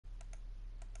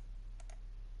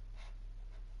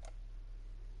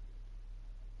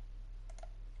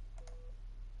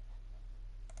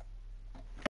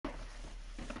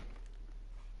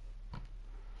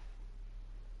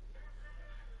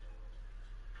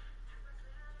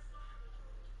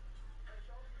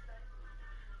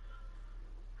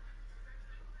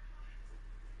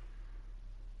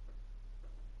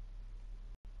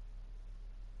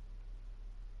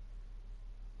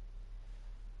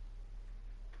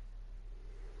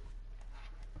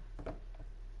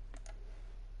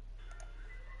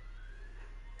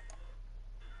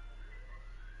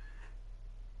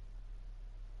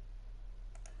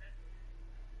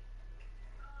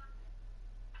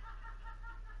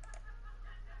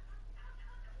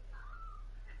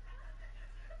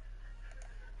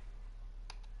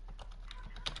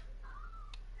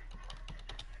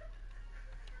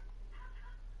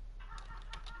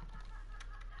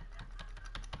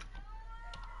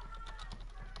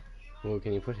Well,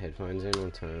 can you put headphones in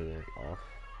and turn it off,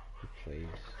 please?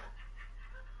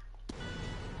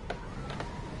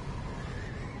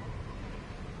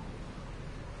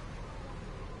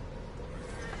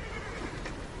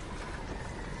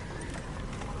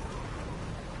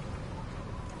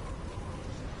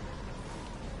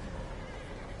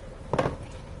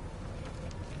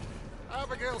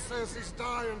 Abigail says he's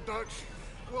dying, Dutch.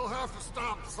 We'll have to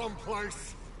stop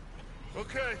someplace.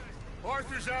 Okay,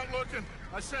 Arthur's out looking.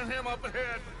 I sent him up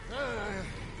ahead.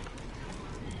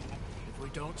 If we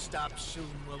don't stop soon,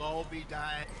 we'll all be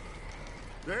dying.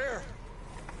 There!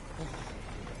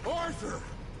 Arthur!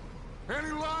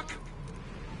 Any luck?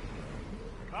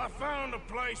 I found a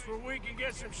place where we can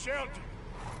get some shelter.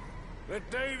 Let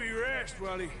Davy rest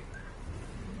while he...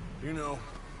 You know.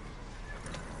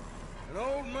 An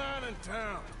old mining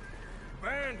town.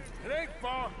 Abandoned. It ain't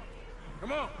far.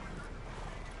 Come on.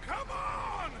 Come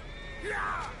on!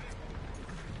 Yeah!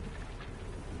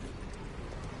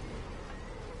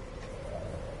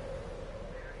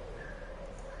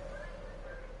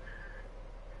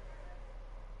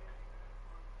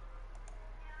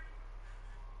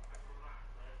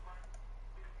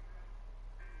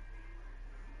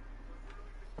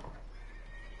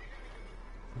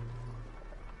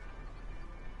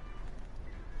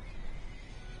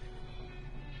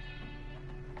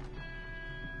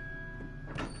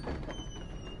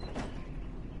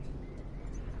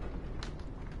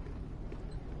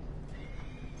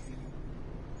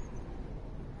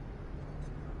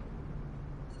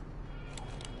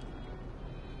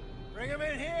 Bring him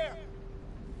in here!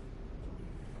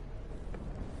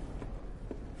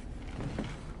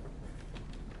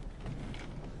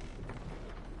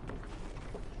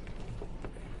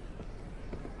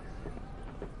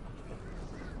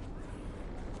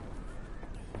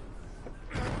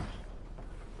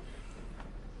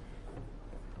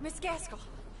 Miss Gaskell,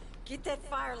 get that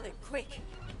fire lit, quick.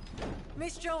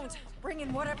 Miss Jones, bring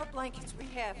in whatever blankets we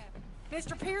have.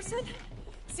 Mr. Pearson,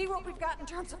 see what we've got in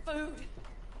terms of food.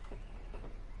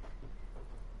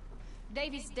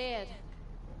 Davy's dead.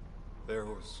 There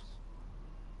was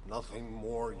nothing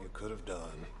more you could have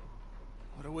done.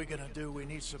 What are we gonna do? We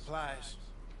need supplies.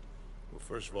 Well,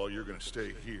 first of all, you're gonna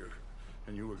stay here,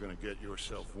 and you were gonna get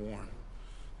yourself warm.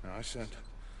 Now, I sent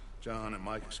John and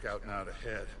Mike scouting out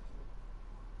ahead.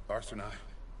 Arthur and I,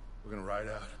 we're gonna ride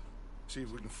out, see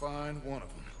if we can find one of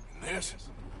them. And this,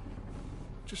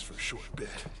 just for a short bit.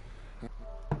 I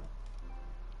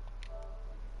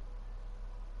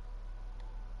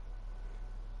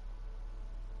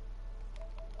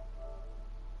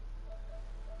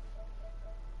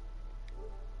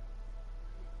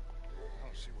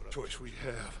don't see what choice we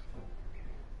have.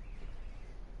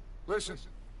 Listen.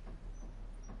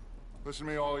 Listen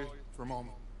to me, all of you, for a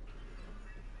moment.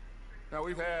 Now,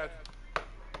 we've had,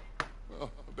 well,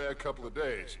 a bad couple of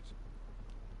days.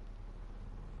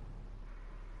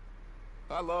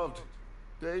 I loved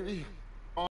Davy,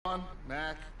 on,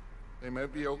 Mac. They may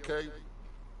be okay.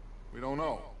 We don't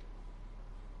know.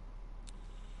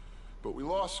 But we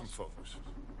lost some folks.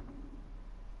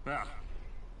 Now,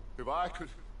 if I could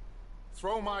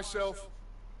throw myself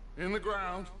in the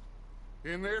ground,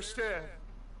 in their stead,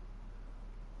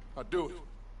 I'd do it.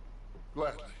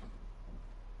 Gladly.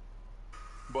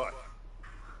 But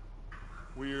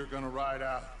we're gonna ride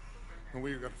out, and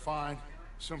we're gonna find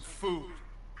some food.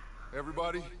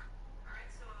 Everybody,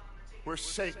 we're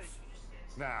safe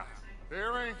now.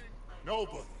 There ain't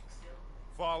nobody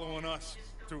following us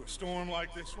through a storm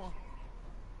like this one.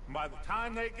 And by the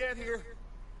time they get here,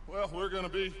 well, we're gonna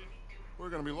be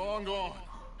long gone.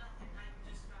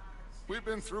 We've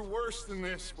been through worse than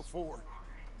this before.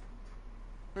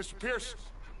 Mr. Pearson,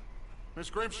 Miss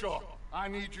Grimshaw, I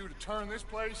need you to turn this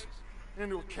place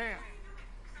into a camp.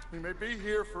 We may be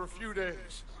here for a few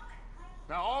days.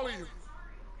 Now, all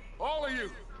of you,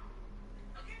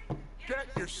 get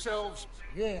yourselves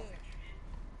warm.